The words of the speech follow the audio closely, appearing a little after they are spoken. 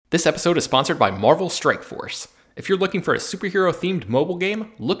This episode is sponsored by Marvel Strike Force. If you're looking for a superhero-themed mobile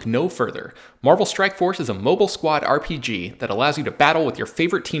game, look no further. Marvel Strike Force is a mobile squad RPG that allows you to battle with your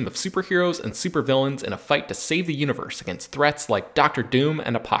favorite team of superheroes and supervillains in a fight to save the universe against threats like Doctor Doom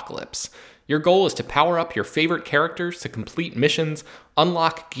and Apocalypse. Your goal is to power up your favorite characters to complete missions,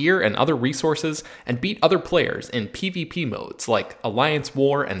 unlock gear and other resources, and beat other players in PvP modes like Alliance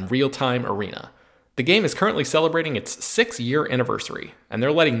War and Real-Time Arena. The game is currently celebrating its 6-year anniversary, and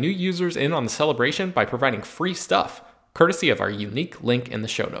they're letting new users in on the celebration by providing free stuff, courtesy of our unique link in the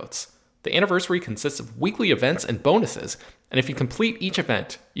show notes. The anniversary consists of weekly events and bonuses, and if you complete each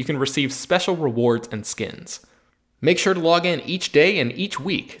event, you can receive special rewards and skins. Make sure to log in each day and each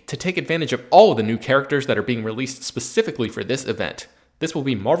week to take advantage of all of the new characters that are being released specifically for this event. This will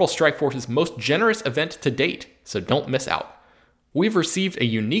be Marvel Strike Force's most generous event to date, so don't miss out. We've received a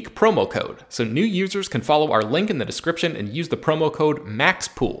unique promo code, so new users can follow our link in the description and use the promo code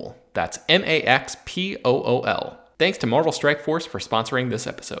MAXPOOL. That's MAXPOOL. Thanks to Marvel Strike Force for sponsoring this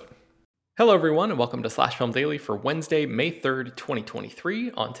episode. Hello everyone, and welcome to Slash Film Daily for Wednesday, May 3rd,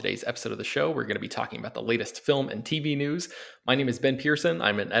 2023. On today's episode of the show, we're going to be talking about the latest film and TV news. My name is Ben Pearson.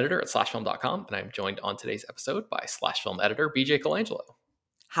 I'm an editor at slashfilm.com, and I'm joined on today's episode by Slash Film editor BJ Colangelo.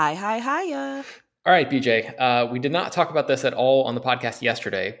 Hiya. All right, BJ, we did not talk about this at all on the podcast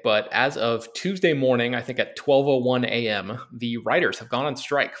yesterday, but as of Tuesday morning, I think at 12:01 a.m., the writers have gone on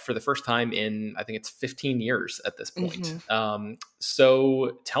strike for the first time in, I think it's 15 years at this point.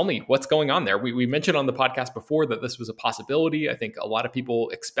 So tell me, what's going on there? We mentioned on the podcast before that this was a possibility. I think a lot of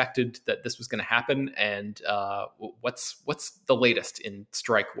people expected that this was going to happen. And what's the latest in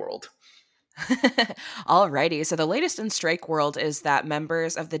strike world? Alrighty, so the latest in strike world is that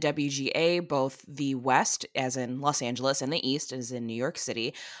members of the WGA, both the West, as in Los Angeles, and the East, as in New York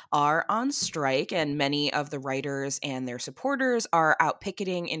City, are on strike, and many of the writers and their supporters are out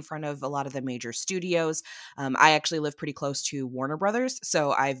picketing in front of a lot of the major studios. I actually live pretty close to Warner Brothers,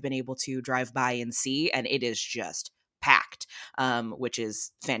 so I've been able to drive by and see, and it is just packed, which is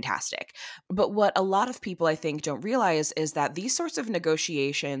fantastic. But what a lot of people, I think, don't realize is that these sorts of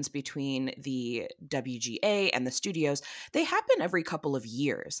negotiations between the WGA and the studios, they happen every couple of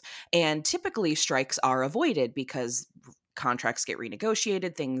years. And typically strikes are avoided because contracts get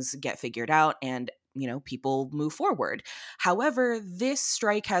renegotiated, things get figured out, and people move forward. However, this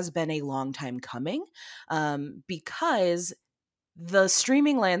strike has been a long time coming because the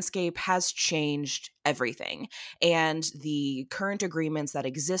streaming landscape has changed everything, and the current agreements that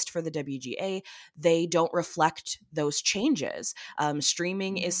exist for the WGA, they don't reflect those changes.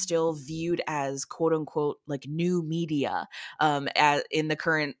 Streaming is still viewed as quote unquote like new media in the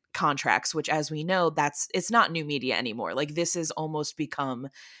current contracts, which, as we know, it's not new media anymore. Like, this has almost become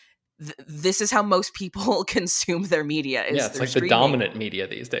this is how most people consume their media. It's like streaming. The dominant media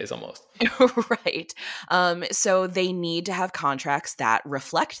these days almost. Right. So they need to have contracts that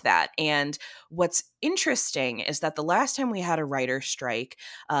reflect that. And what's interesting is that the last time we had a writer's strike,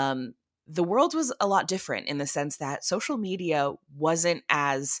 the world was a lot different in the sense that social media wasn't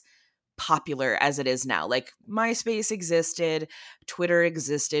as popular as it is now. Like, MySpace existed, Twitter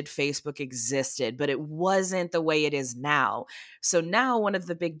existed, Facebook existed, but it wasn't the way it is now. So now one of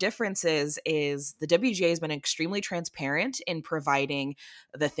the big differences is the WGA has been extremely transparent in providing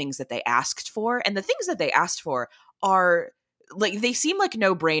the things that they asked for. And the things that they asked for are like, they seem like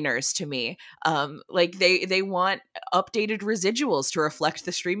no-brainers to me. Like they want updated residuals to reflect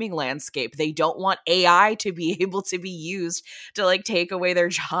the streaming landscape. They don't want AI to be able to be used to like take away their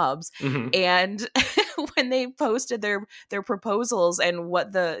jobs. And when they posted their proposals and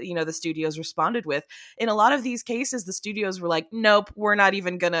what the studios responded with, in a lot of these cases, the studios were like, nope, we're not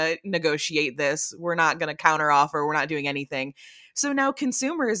even gonna negotiate this. We're not gonna counter offer. We're not doing anything. So now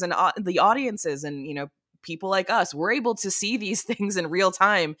consumers and the audiences and people like us, we're able to see these things in real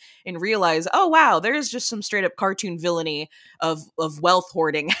time and realize, oh wow, there's just some straight up cartoon villainy of wealth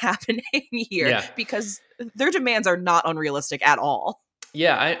hoarding happening here, because their demands are not unrealistic at all.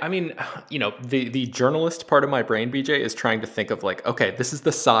 Yeah, I mean, the journalist part of my brain, BJ, is trying to think of like, okay, this is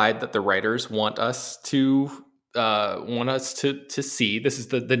the side that the writers want us to see. This is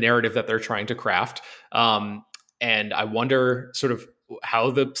the narrative that they're trying to craft. And I wonder sort of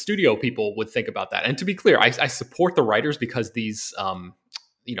how the studio people would think about that. And to be clear, I support the writers because these,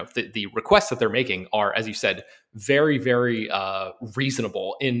 the requests that they're making are, as you said, very, very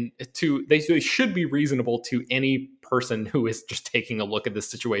reasonable. They should be reasonable to any person who is just taking a look at this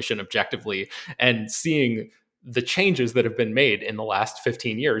situation objectively and seeing the changes that have been made in the last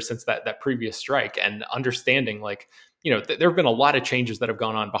 15 years since that previous strike, and understanding like, there have been a lot of changes that have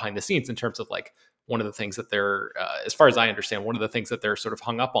gone on behind the scenes in terms of like one of the things that they're, as far as I understand, one of the things that they're sort of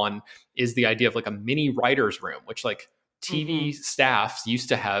hung up on is the idea of like a mini writer's room, which like TV staffs used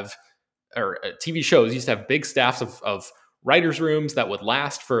to have, or TV shows used to have big staffs of writers' rooms that would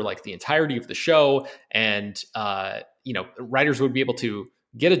last for like the entirety of the show. And, writers would be able to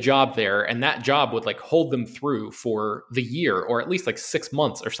get a job there, and that job would like hold them through for the year, or at least like 6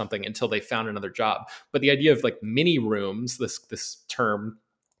 months or something, until they found another job. But the idea of like mini rooms, this term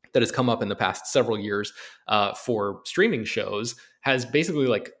that has come up in the past several years for streaming shows, has basically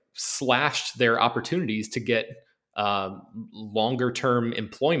like slashed their opportunities to get longer term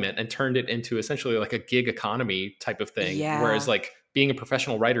employment and turned it into essentially like a gig economy type of thing. Yeah. Whereas like being a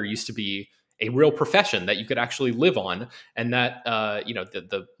professional writer used to be a real profession that you could actually live on. And that,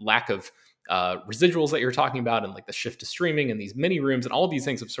 the lack of residuals that you're talking about, and like the shift to streaming and these mini rooms and all of these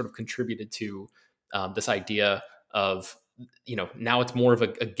things, have sort of contributed to this idea of, now it's more of a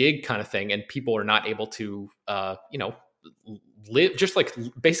gig kind of thing, and people are not able to, live, just like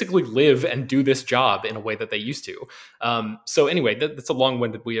basically live and do this job in a way that they used to. So anyway, that's a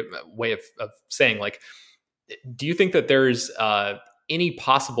long-winded way of saying, like, do you think that there's any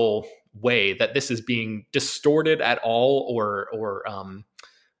possible way that this is being distorted at all, or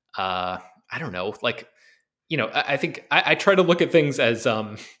I don't know, like, I think I try to look at things as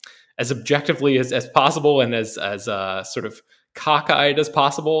objectively as possible, and as sort of cockeyed as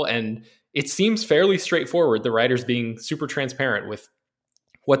possible. And it seems fairly straightforward, the writers being super transparent with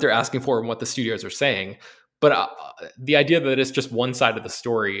what they're asking for and what the studios are saying. But the idea that it's just one side of the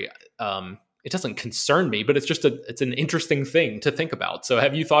story, it doesn't concern me, but it's an interesting thing to think about. So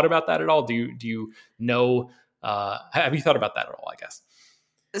have you thought about that at all? Do you know, have you thought about that at all, I guess?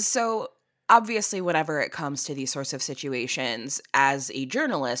 So obviously, whenever it comes to these sorts of situations, as a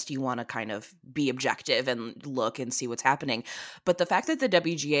journalist, you want to kind of be objective and look and see what's happening. But the fact that the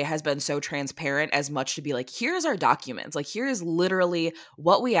WGA has been so transparent, as much to be like, here's our documents, like, here is literally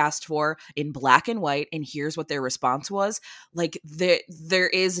what we asked for in black and white, and here's what their response was. Like, there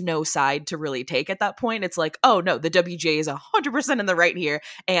is no side to really take at that point. It's like, oh no, the WGA is 100% in the right here,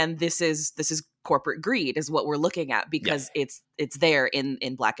 and this is corporate greed is what we're looking at, because it's there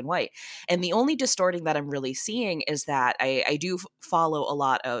in black and white. And the only distorting that I'm really seeing is that I do follow a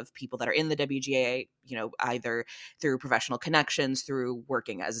lot of people that are in the WGA, either through professional connections, through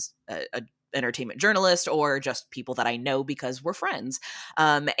working as a entertainment journalist, or just people that I know because we're friends.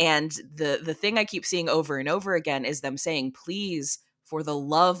 And the thing I keep seeing over and over again is them saying, please, for the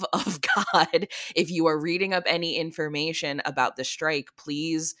love of God, if you are reading up any information about the strike,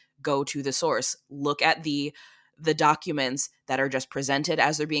 please go to the source. Look at the documents that are just presented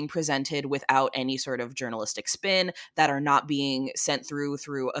as they're being presented, without any sort of journalistic spin, that are not being sent through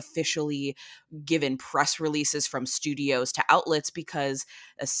officially given press releases from studios to outlets, because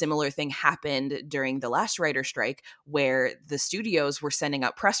a similar thing happened during the last writer strike, where the studios were sending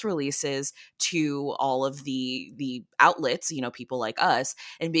out press releases to all of the outlets, people like us,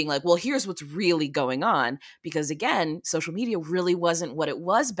 and being like, well, here's what's really going on, because again, social media really wasn't what it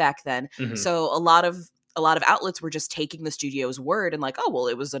was back then. Mm-hmm. So a lot of outlets were just taking the studio's word and like, oh, well,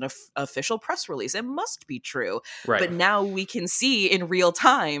 it was an official press release, it must be true. Right. But now we can see in real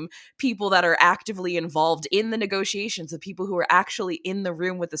time people that are actively involved in the negotiations, the people who are actually in the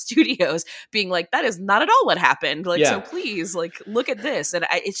room with the studios, being like, that is not at all what happened. Like, so please, like, look at this. And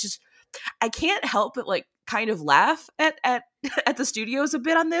it's just, I can't help but like kind of laugh at the studios a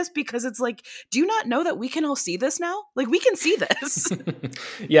bit on this, because it's like, do you not know that we can all see this now? Like, we can see this.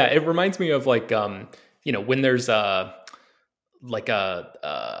 Yeah, it reminds me of like when there's like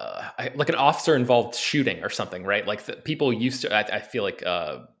an officer involved shooting or something, right? Like people used to, I feel like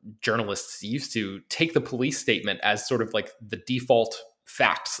journalists used to take the police statement as sort of like the default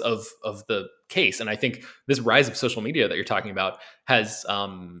facts of the case. And I think this rise of social media that you're talking about has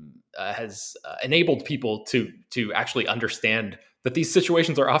enabled people to actually understand that these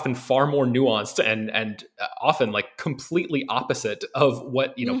situations are often far more nuanced and often like completely opposite of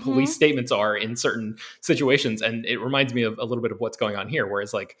what, police statements are in certain situations. And it reminds me of a little bit of what's going on here.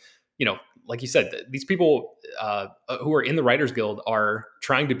 Whereas like, like you said, these people who are in the Writers Guild are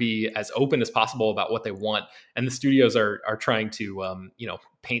trying to be as open as possible about what they want. And the studios are trying to,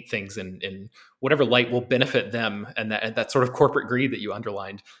 paint things in whatever light will benefit them. And that sort of corporate greed that you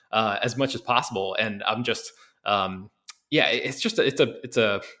underlined as much as possible. And I'm just, I'm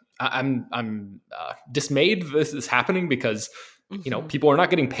dismayed this is happening, because people are not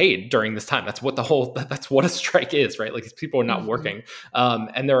getting paid during this time. That's what a strike is, right? Like, people are not working.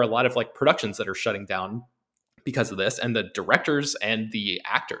 And there are a lot of like productions that are shutting down because of this. And the directors and the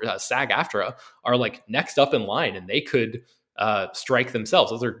actors, SAG-AFTRA, are like next up in line, and they could strike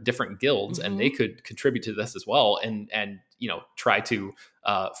themselves. Those are different guilds, and they Mm-hmm. could contribute to this as well, and try to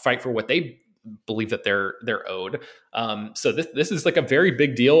fight for what they believe that they're owed. So this is like a very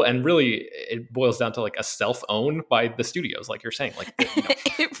big deal, and really it boils down to like a self-own by the studios, like you're saying. Like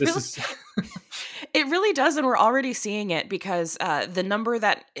it this really is It really does, and we're already seeing it because the number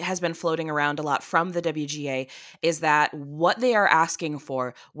that has been floating around a lot from the WGA is that what they are asking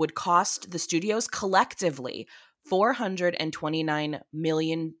for would cost the studios collectively $429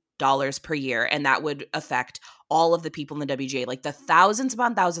 million per year, and that would affect all of the people in the WGA, like the thousands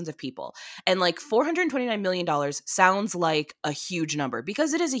upon thousands of people. And like $429 million sounds like a huge number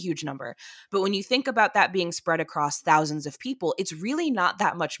because it is a huge number. But when you think about that being spread across thousands of people, it's really not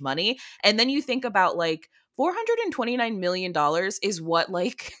that much money. And then you think about like $429 million is what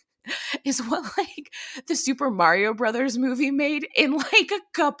the Super Mario Brothers movie made in like a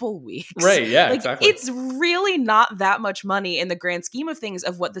couple weeks. right. Yeah, Like exactly. it's really not that much money in the grand scheme of things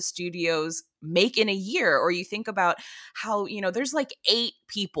of what the studios make in a year. Or you think about how, there's like 8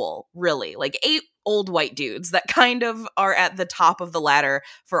 people, really, like 8 old white dudes that kind of are at the top of the ladder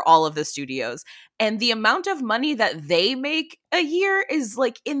for all of the studios. And the amount of money that they make a year is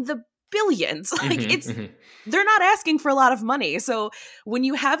like in the billions. Like Hmm. they're not asking for a lot of money. So when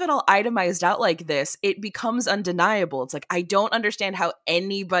you have it all itemized out like this, it becomes undeniable. It's like, I don't understand how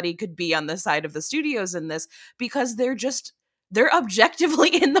anybody could be on the side of the studios in this because they're objectively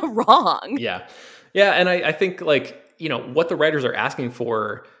in the wrong. Yeah. Yeah. And I think like, what the writers are asking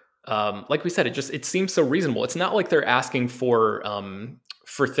for, like we said, it seems so reasonable. It's not like they're asking for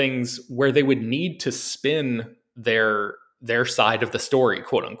things where they would need to spin their side of the story,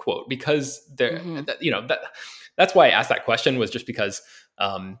 quote unquote, because Hmm. that's why I asked that question, was just because,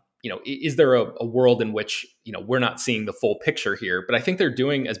 is there a world in which, we're not seeing the full picture here? But I think they're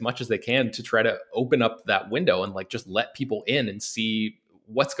doing as much as they can to try to open up that window and like just let people in and see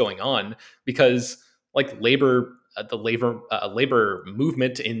what's going on, because like labor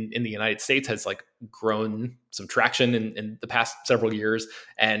movement in the United States has like grown some traction in the past several years,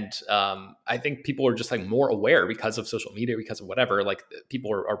 and I think people are just like more aware because of social media, because of whatever. Like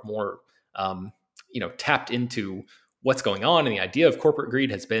people are more tapped into what's going on, and the idea of corporate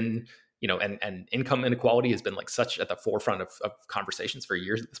greed has been, and income inequality has been like such at the forefront of conversations for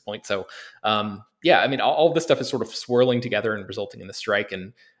years at this point. So yeah, I mean, all of this stuff is sort of swirling together and resulting in the strike.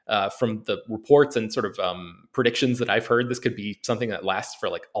 And from the reports and sort of predictions that I've heard, this could be something that lasts for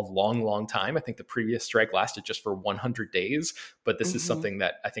like a long, long time. I think the previous strike lasted just for 100 days, but this is Hmm. something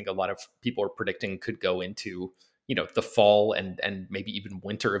that I think a lot of people are predicting could go into, the fall and maybe even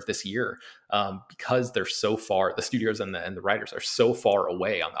winter of this year, because they're so far. The studios and the writers are so far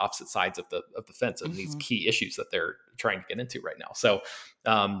away on the opposite sides of the fence of these Hmm. key issues that they're trying to get into right now. So.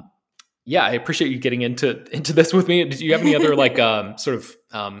 Yeah, I appreciate you getting into this with me. Did you have any other like sort of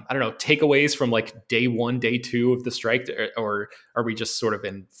I don't know, takeaways from like day 1, day 2 of the strike, or are we just sort of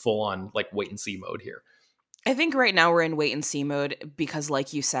in full on like wait and see mode here? I think right now we're in wait and see mode because,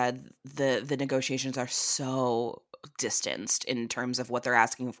 like you said, the negotiations are so distanced in terms of what they're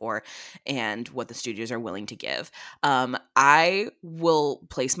asking for and what the studios are willing to give. I will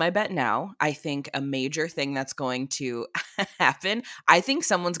place my bet now. I think a major thing that's going to happen. I think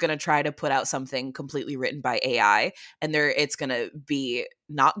someone's going to try to put out something completely written by AI, and it's going to be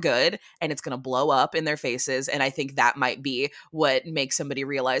not good, and it's going to blow up in their faces. And I think that might be what makes somebody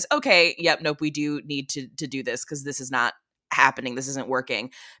realize, okay, yep, nope, we do need to do this because this is not happening. This isn't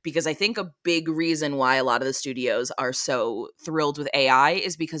working. Because I think a big reason why a lot of the studios are so thrilled with AI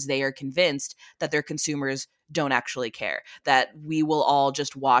is because they are convinced that their consumers don't actually care, that we will all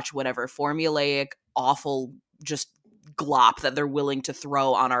just watch whatever formulaic, awful, just glop that they're willing to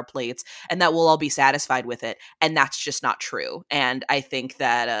throw on our plates, and that we'll all be satisfied with it. And that's just not true. And I think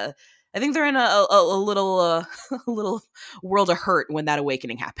that I think they're in a little a little world of hurt when that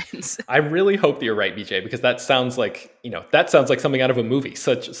awakening happens. I really hope that you're right, BJ, because that sounds like, something out of a movie.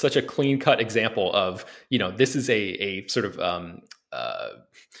 Such a clean cut example of, this is a sort of uh,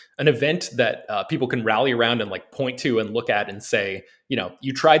 an event that people can rally around and like point to and look at and say,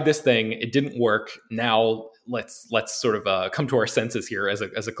 you tried this thing, it didn't work. Now let's sort of come to our senses here as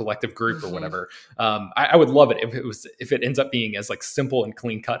a collective group or Mhm. whatever. I would love it if it ends up being as like simple and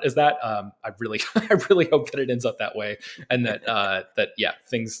clean cut as that. I really I really hope that it ends up that way, and that yeah,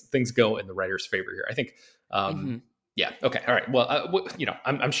 things go in the writer's favor here. I think. Mhm. Yeah. Okay. All right. Well,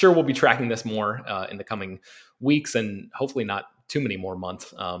 I'm sure we'll be tracking this more in the coming weeks, and hopefully not too many more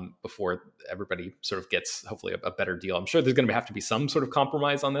months before everybody sort of gets hopefully a better deal. I'm sure there's going to have to be some sort of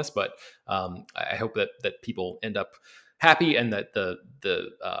compromise on this, but I hope that people end up happy, and that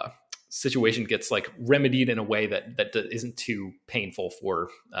the situation gets like remedied in a way that isn't too painful for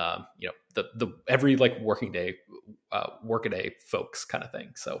the every like workaday folks kind of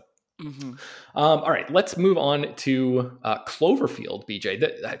thing. So Mm-hmm. all right, let's move on to Cloverfield,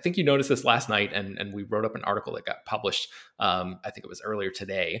 BJ. I think you noticed this last night, and we wrote up an article that got published, I think it was earlier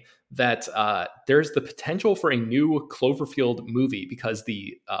today, that there's the potential for a new Cloverfield movie because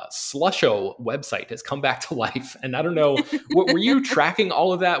the Slusho website has come back to life. And I don't know, were you tracking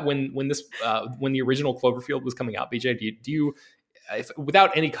all of that when the original Cloverfield was coming out, BJ? Do you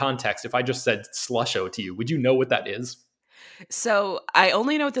without any context, if I just said Slusho to you, would you know what that is? So I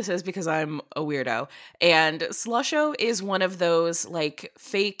only know what this is because I'm a weirdo. And Slusho is one of those like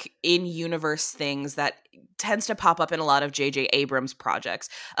fake in-universe things that tends to pop up in a lot of J.J. Abrams projects.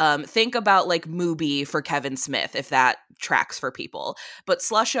 Think about like Mubi for Kevin Smith, if that tracks for people. But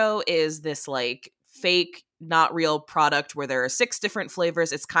Slusho is this like fake, not real product where there are 6 different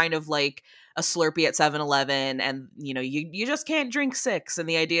flavors. It's kind of like a Slurpee at 7-Eleven, and you just can't drink 6. And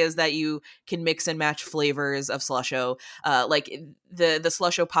the idea is that you can mix and match flavors of Slusho. Like the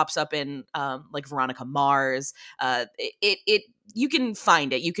Slusho pops up in like Veronica Mars. It you can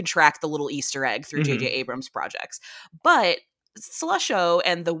find it. You can track the little Easter egg through J.J. Abrams projects. But Slusho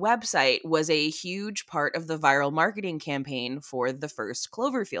and the website was a huge part of the viral marketing campaign for the first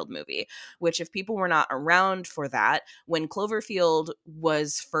Cloverfield movie, which if people were not around for that, when Cloverfield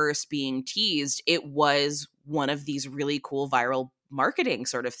was first being teased, it was one of these really cool viral marketing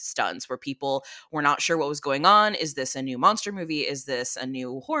sort of stunts where people were not sure what was going on. Is this a new monster movie? Is this a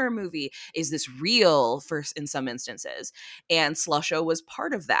new horror movie? Is this real first in some instances? And Slusho was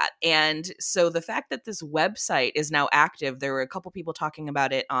part of that. And so the fact that this website is now active, there were a couple people talking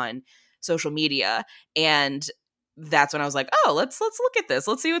about it on social media, and that's when I was like, oh, let's look at this.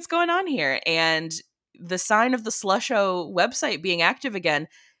 Let's see what's going on here. And the sign of the Slusho website being active again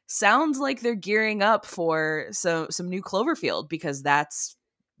sounds like they're gearing up for some new Cloverfield, because that's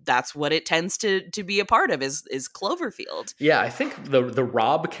what it tends to be a part of is Cloverfield. Yeah, I think the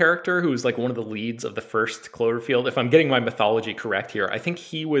Rob character, who's like one of the leads of the first Cloverfield, if I'm getting my mythology correct here, I think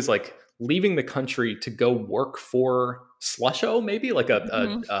he was like leaving the country to go work for Slusho, maybe like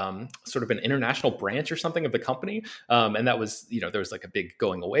a sort of an international branch or something of the company. And that was, there was like a big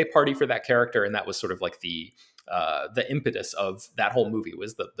going away party for that character, and that was sort of like the impetus of that whole movie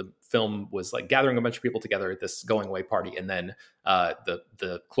was the film was like gathering a bunch of people together at this going away party, and then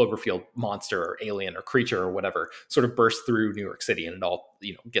the Cloverfield monster or alien or creature or whatever sort of bursts through New York City, and it all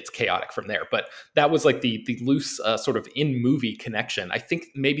gets chaotic from there. But that was like the loose sort of in movie connection. I think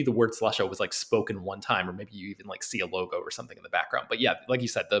maybe the word Slusho was like spoken one time, or maybe you even like see a logo or something in the background. But yeah, like you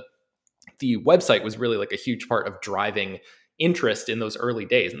said, the website was really like a huge part of driving interest in those early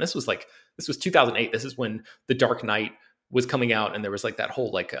days. And this was 2008. This is when The Dark Knight was coming out, and there was like that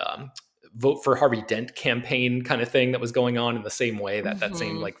whole like vote for Harvey Dent campaign kind of thing that was going on in the same way. That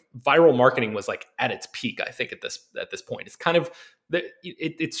same like viral marketing was like at its peak, I think, at this point. It's kind of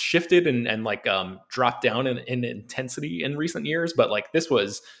it's shifted and like dropped down in intensity in recent years, but like this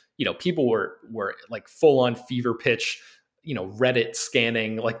was, people were like full on fever pitch, Reddit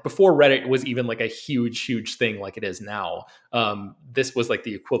scanning, like before Reddit was even like a huge thing like it is now. This was like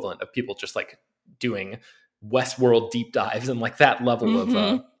the equivalent of people just like doing Westworld deep dives and like that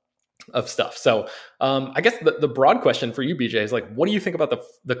level of stuff. So I guess the broad question for you, BJ, is like, what do you think about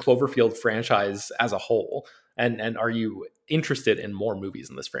the Cloverfield franchise as a whole? And are you interested in more movies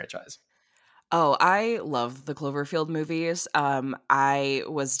in this franchise? Oh, I love the Cloverfield movies. I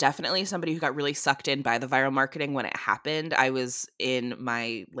was definitely somebody who got really sucked in by the viral marketing when it happened. I was in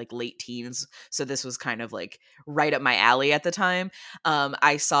my like late teens, so this was kind of like right up my alley at the time.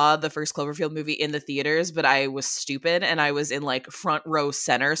 I saw the first Cloverfield movie in the theaters, but I was stupid and I was in like front row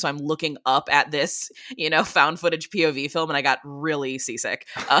center, so I'm looking up at this, found footage POV film, and I got really seasick.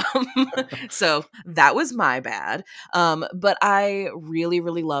 So that was my bad. But I really,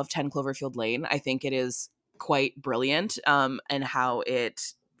 really love 10 Cloverfield Lane. I think it is quite brilliant, and how it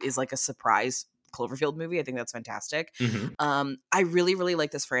is like a surprise Cloverfield movie. I think that's fantastic. I really, really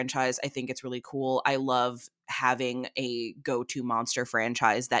like this franchise. I think it's really cool. I love having a go-to monster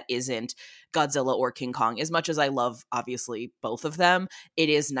franchise that isn't Godzilla or King Kong. As much as I love, obviously, both of them, it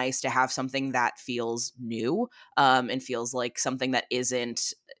is nice to have something that feels new, and feels like something that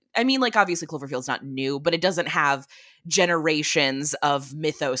isn't, I mean, like, obviously Cloverfield's not new, but it doesn't have generations of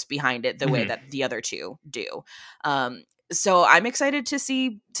mythos behind it the way that the other two do. So I'm excited to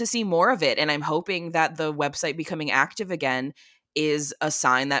see more of it, and I'm hoping that the website becoming active again is a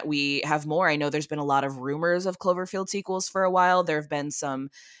sign that we have more. I know there's been a lot of rumors of Cloverfield sequels for a while. There have been some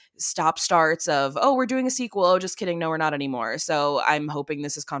stop starts of, oh, we're doing a sequel. Oh, just kidding. No, we're not anymore. So I'm hoping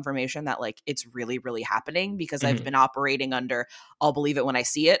this is confirmation that like it's really, really happening, because I've been operating under I'll believe it when I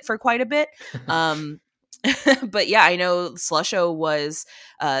see it for quite a bit. But yeah, I know Slusho was,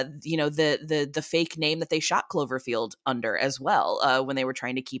 the fake name that they shot Cloverfield under as well, when they were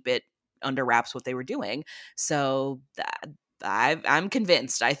trying to keep it under wraps what they were doing. So I'm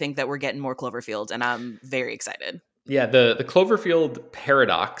convinced. I think that we're getting more Cloverfield, and I'm very excited. Yeah, the Cloverfield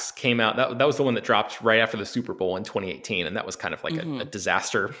Paradox came out. That was the one that dropped right after the Super Bowl in 2018, and that was kind of like a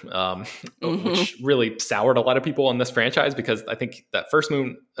disaster, which really soured a lot of people on this franchise, because I think that first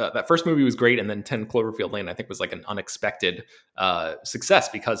movie was great, and then 10 Cloverfield Lane I think was like an unexpected success,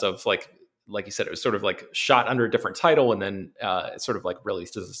 because of like you said, it was sort of like shot under a different title, and then sort of like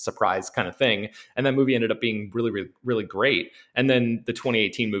released as a surprise kind of thing. And that movie ended up being really, really, really great. And then the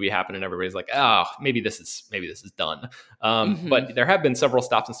 2018 movie happened, and everybody's like, oh, maybe this is done. But there have been several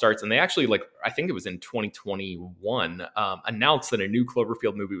stops and starts, and they actually, like, I think it was in 2021, announced that a new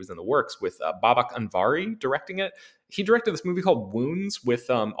Cloverfield movie was in the works, with Babak Anvari directing it. He directed this movie called Wounds with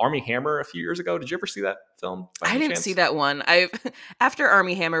Armie Hammer a few years ago. Did you ever see that film? I didn't see that one. After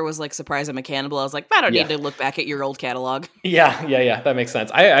Armie Hammer was like Surprise I'm a Cannibal, I was like, I don't need to look back at your old catalog. Yeah, that makes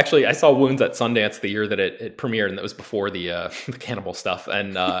sense. I saw Wounds at Sundance the year that it premiered, and that was before the cannibal stuff.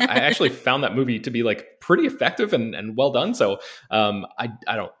 And I actually found that movie to be like pretty effective and well done. So I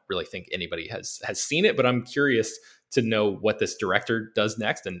don't really think anybody has seen it, but I'm curious to know what this director does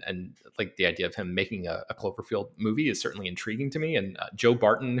next, and like the idea of him making a Cloverfield movie is certainly intriguing to me. And Joe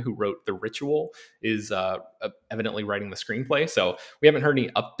Barton, who wrote The Ritual, is evidently writing the screenplay. So we haven't heard any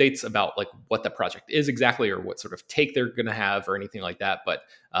updates about like what the project is exactly, or what sort of take they're going to have, or anything like that. But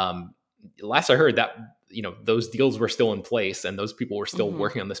last I heard, that those deals were still in place, and those people were still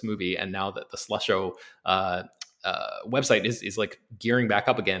working on this movie. And now that the Slusho website is like gearing back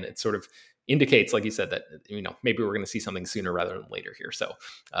up again, it sort of indicates, like you said, that maybe we're going to see something sooner rather than later here. So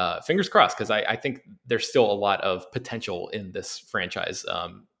fingers crossed, because I think there's still a lot of potential in this franchise,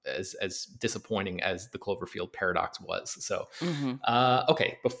 as disappointing as the Cloverfield Paradox was. So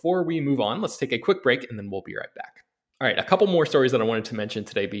okay, before we move on, let's take a quick break, and then we'll be right back. All right, a couple more stories that I wanted to mention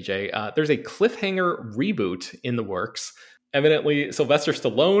today, BJ. There's a Cliffhanger reboot in the works. Evidently, Sylvester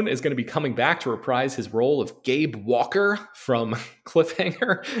Stallone is going to be coming back to reprise his role of Gabe Walker from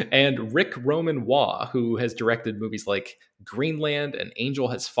Cliffhanger, and Rick Roman Waugh, who has directed movies like Greenland and Angel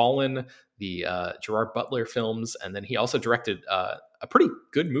Has Fallen, the Gerard Butler films, and then he also directed a pretty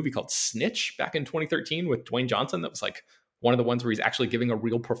good movie called Snitch back in 2013 with Dwayne Johnson. That was like one of the ones where he's actually giving a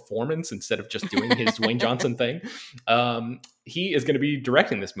real performance instead of just doing his Dwayne Johnson thing. He is going to be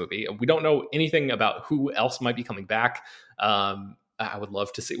directing this movie. We don't know anything about who else might be coming back. I would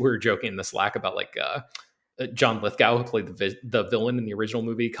love to see, we were joking in the Slack about like John Lithgow, who played the villain in the original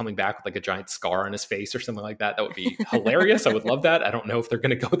movie, coming back with like a giant scar on his face or something like that. That would be hilarious. I would love that. I don't know if they're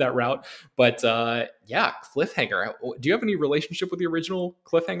going to go that route, but yeah, Cliffhanger. Do you have any relationship with the original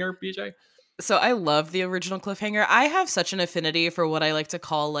Cliffhanger, BJ? So I love the original Cliffhanger. I have such an affinity for what I like to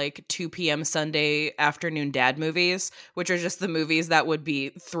call like 2 p.m. Sunday afternoon dad movies, which are just the movies that would be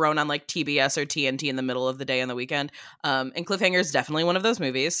thrown on like TBS or TNT in the middle of the day on the weekend. And Cliffhanger is definitely one of those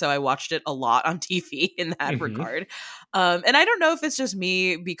movies. So I watched it a lot on TV in that regard. And I don't know if it's just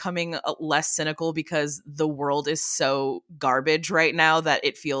me becoming less cynical because the world is so garbage right now that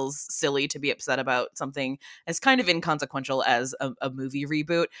it feels silly to be upset about something as kind of inconsequential as a movie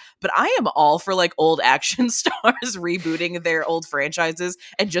reboot. But I am all for like old action stars rebooting their old franchises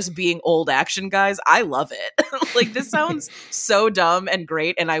and just being old action guys. I love it. Like, this sounds so dumb and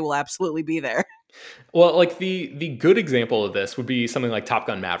great, and I will absolutely be there. Well, like the good example of this would be something like Top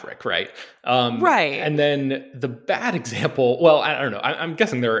Gun Maverick, right? Right. And then the bad example, well, I don't know. I'm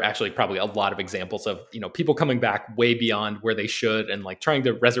guessing there are actually probably a lot of examples of, people coming back way beyond where they should, and like trying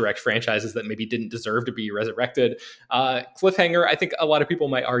to resurrect franchises that maybe didn't deserve to be resurrected. Cliffhanger, I think a lot of people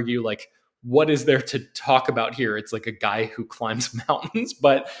might argue like, what is there to talk about here? It's like a guy who climbs mountains,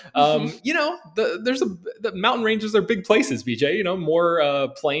 but the mountain ranges are big places, BJ. More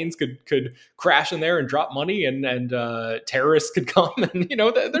planes could crash in there and drop money, and terrorists could come, and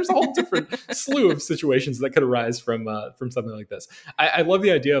there's a whole different slew of situations that could arise from something like this. I love the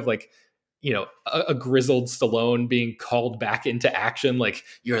idea of like, a grizzled Stallone being called back into action, like,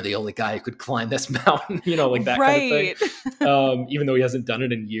 you're the only guy who could climb this mountain, like that right. kind of thing, even though he hasn't done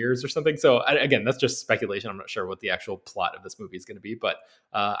it in years or something. So again, that's just speculation. I'm not sure what the actual plot of this movie is going to be, but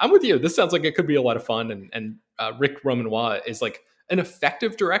I'm with you. This sounds like it could be a lot of fun, and Rick Roman Waugh is like an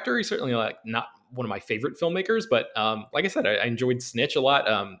effective director. He's certainly like not one of my favorite filmmakers. But like I said, I enjoyed Snitch a lot.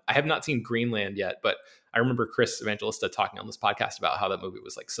 I have not seen Greenland yet, but I remember Chris Evangelista talking on this podcast about how that movie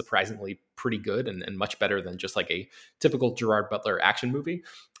was like surprisingly pretty good and much better than just like a typical Gerard Butler action movie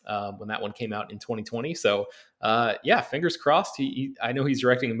when that one came out in 2020. So yeah, fingers crossed. I know he's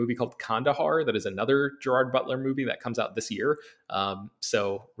directing a movie called Kandahar that is another Gerard Butler movie that comes out this year.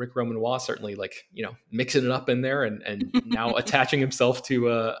 So Rick Romanois certainly like, mixing it up in there and now attaching himself to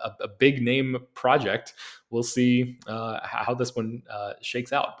a big name project. We'll see how this one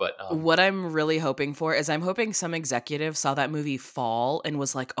shakes out. But what I'm really hoping for is I'm hoping some executive saw that movie Fall and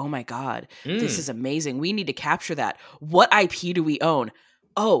was like, oh my God, this is amazing. We need to capture that. What IP do we own?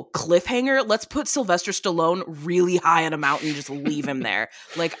 Oh, Cliffhanger? Let's put Sylvester Stallone really high on a mountain and just leave him there.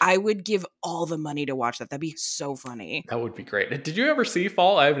 Like, I would give all the money to watch that. That'd be so funny. That would be great. Did you ever see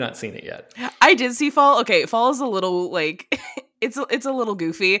Fall? I have not seen it yet. I did see Fall. Okay, Fall is a little, like, it's a little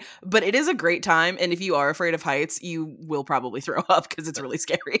goofy, but it is a great time. And if you are afraid of heights, you will probably throw up because it's really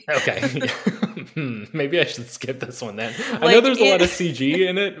scary. Okay. Maybe I should skip this one then. Like, I know there's a lot of CG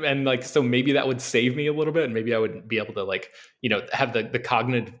in it, and like, so maybe that would save me a little bit, and maybe I would be able to like, have the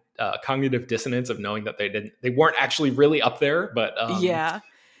cognitive dissonance of knowing that they weren't actually really up there. But yeah.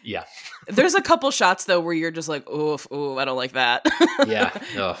 There's a couple shots though where you're just like, ooh, I don't like that. Yeah.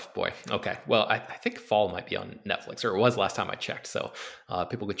 Oh boy. Okay. Well, I think Fall might be on Netflix, or it was last time I checked. So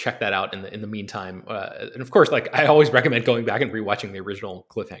people could check that out in the meantime. And of course, like I always recommend going back and rewatching the original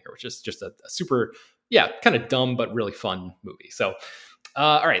Cliffhanger, which is just a super, kind of dumb but really fun movie. So.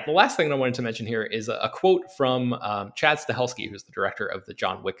 All right. The last thing that I wanted to mention here is a quote from Chad Stahelski, who's the director of the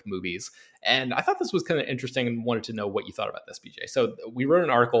John Wick movies. And I thought this was kind of interesting and wanted to know what you thought about this, BJ. So we wrote an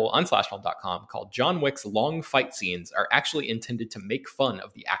article on slashfilm.com called John Wick's long fight scenes are actually intended to make fun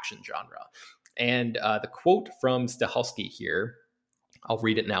of the action genre. And the quote from Stahelski here, I'll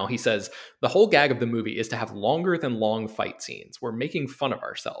read it now. He says, the whole gag of the movie is to have longer than long fight scenes. We're making fun of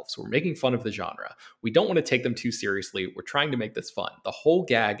ourselves. We're making fun of the genre. We don't want to take them too seriously. We're trying to make this fun. The whole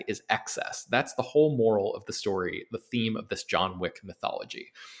gag is excess. That's the whole moral of the story, the theme of this John Wick mythology.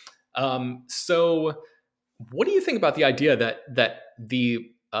 So what do you think about the idea that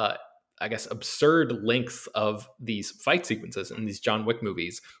the, I guess, absurd lengths of these fight sequences in these John Wick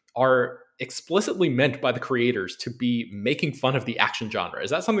movies are explicitly meant by the creators to be making fun of the action genre?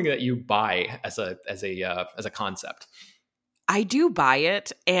 Is that something that you buy as a concept? I do buy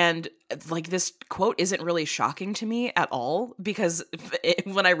it, and like this quote isn't really shocking to me at all, because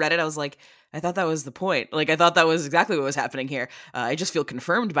when I read it, I was like, I thought that was the point. Like, I thought that was exactly what was happening here. I just feel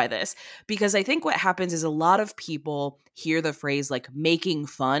confirmed by this, because I think what happens is a lot of people hear the phrase like making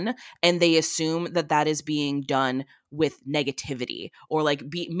fun, and they assume that that is being done with negativity, or like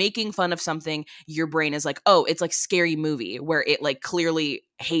making fun of something. Your brain is like, oh, it's like Scary Movie, where it like clearly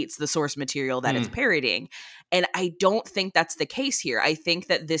hates the source material that it's parodying. And I don't think that's the case here. I think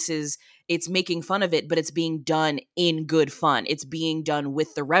that it's making fun of it, but it's being done in good fun. It's being done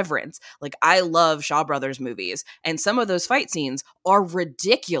with the reverence. Like, I love Shaw Brothers movies, and some of those fight scenes are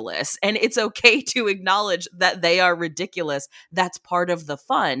ridiculous, and it's okay to acknowledge that they are ridiculous. That's part of the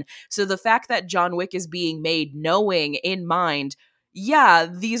fun. So the fact that John Wick is being made knowing in mind, yeah,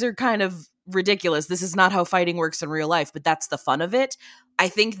 these are kind of ridiculous. This is not how fighting works in real life, but that's the fun of it. I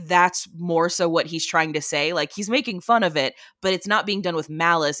think that's more so what he's trying to say. Like, he's making fun of it, but it's not being done with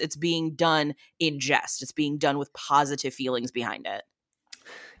malice. It's being done in jest. It's being done with positive feelings behind it.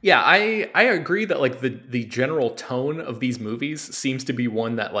 Yeah, I agree that like the general tone of these movies seems to be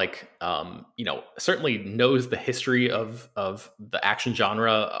one that like certainly knows the history of the action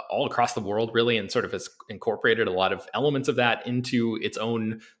genre all across the world, really, and sort of has incorporated a lot of elements of that into its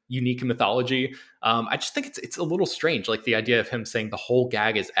own unique mythology. I just think it's a little strange, like the idea of him saying the whole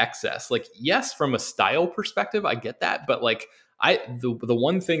gag is excess. Like, yes, from a style perspective, I get that, but like the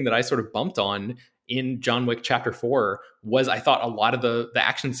one thing that I sort of bumped on in John Wick Chapter 4 was I thought a lot of the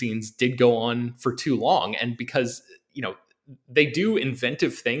action scenes did go on for too long. And because, they do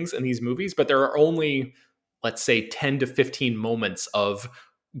inventive things in these movies, but there are only, let's say, 10 to 15 moments of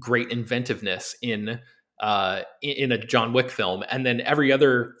great inventiveness in a John Wick film. And then every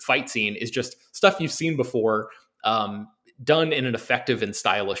other fight scene is just stuff you've seen before, done in an effective and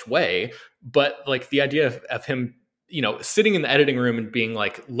stylish way. But like the idea of him sitting in the editing room and being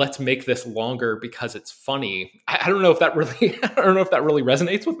like, let's make this longer because it's funny. I don't know if that really,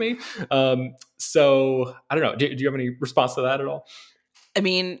 resonates with me. So I don't know. Do you have any response to that at all? I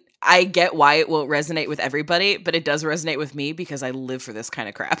mean, I get why it won't resonate with everybody, but it does resonate with me because I live for this kind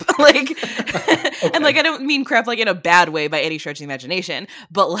of crap. Like, Okay. and like, I don't mean crap like in a bad way by any stretch of the imagination,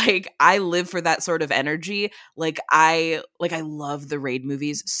 but like, I live for that sort of energy. I love the raid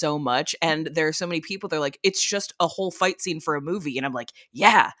movies so much. And there are so many people, they're like, it's just a whole fight scene for a movie. And I'm like,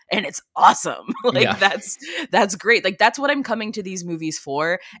 yeah, and it's awesome. Like, Yeah. that's great. Like, that's what I'm coming to these movies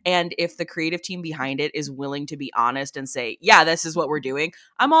for. And if the creative team behind it is willing to be honest and say, yeah, this is what we're doing,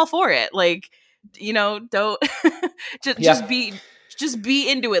 I'm all for it. Like, don't just be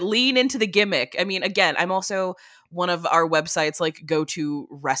into it. Lean into the gimmick. I mean, again, I'm also one of our websites like go-to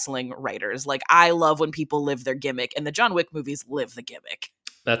wrestling writers. Like, I love when people live their gimmick, and the John Wick movies live the gimmick.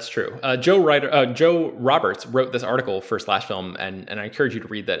 That's true. Joe Roberts wrote this article for Slash Film, and I encourage you to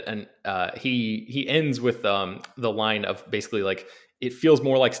read that. And he ends with the line of basically like, it feels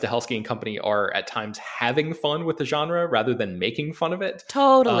more like Stahelski and company are at times having fun with the genre rather than making fun of it.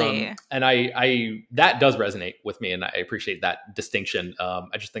 Totally. And I that does resonate with me, and I appreciate that distinction.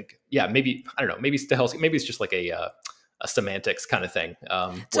 I just think, yeah, maybe, I don't know, maybe Stahelski, maybe it's just like a semantics kind of thing.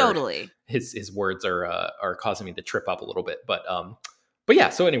 Totally. His words are causing me to trip up a little bit, but yeah.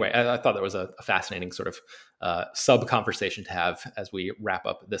 So anyway, I thought that was a fascinating sort of sub conversation to have as we wrap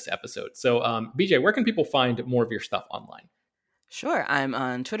up this episode. So BJ, where can people find more of your stuff online? Sure. I'm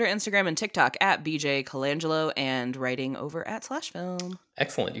on Twitter, Instagram, and TikTok at BJ Colangelo, and writing over at Slash Film.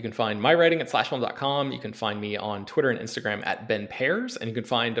 Excellent. You can find my writing at slashfilm.com. You can find me on Twitter and Instagram at Ben Pears, and you can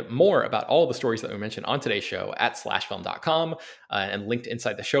find more about all the stories that we mentioned on today's show at slashfilm.com, and linked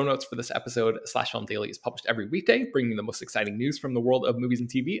inside the show notes for this episode. Slash Film Daily is published every weekday, bringing the most exciting news from the world of movies and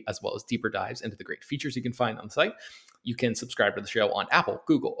TV, as well as deeper dives into the great features you can find on the site. You can subscribe to the show on Apple,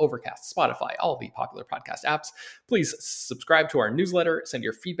 Google, Overcast, Spotify, all the popular podcast apps. Please subscribe to our newsletter. Send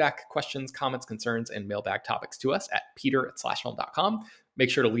your feedback, questions, comments, concerns, and mailbag topics to us at peter@slashfilm.com. Make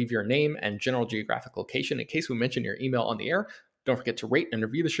sure to leave your name and general geographic location in case we mention your email on the air. Don't forget to rate and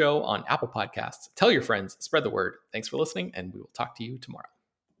review the show on Apple Podcasts. Tell your friends, spread the word. Thanks for listening, and we will talk to you tomorrow.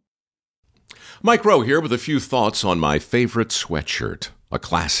 Mike Rowe here with a few thoughts on my favorite sweatshirt. A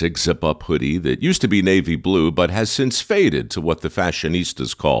classic zip-up hoodie that used to be navy blue but has since faded to what the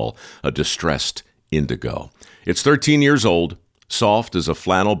fashionistas call a distressed indigo. It's 13 years old, soft as a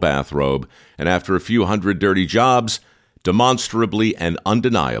flannel bathrobe, and after a few hundred dirty jobs, demonstrably and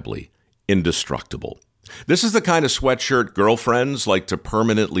undeniably indestructible. This is the kind of sweatshirt girlfriends like to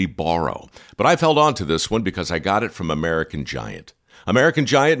permanently borrow, but I've held on to this one because I got it from American Giant. American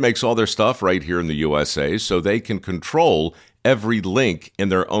Giant makes all their stuff right here in the USA so they can control every link in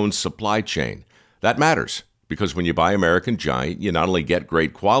their own supply chain. That matters because when you buy American Giant, you not only get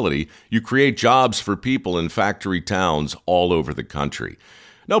great quality, you create jobs for people in factory towns all over the country.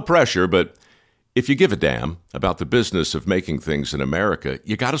 No pressure, but if you give a damn about the business of making things in America,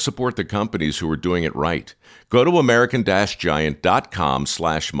 you got to support the companies who are doing it right. Go to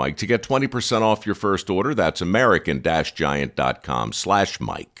american-giant.com/Mike to get 20% off your first order. That's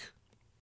american-giant.com/Mike.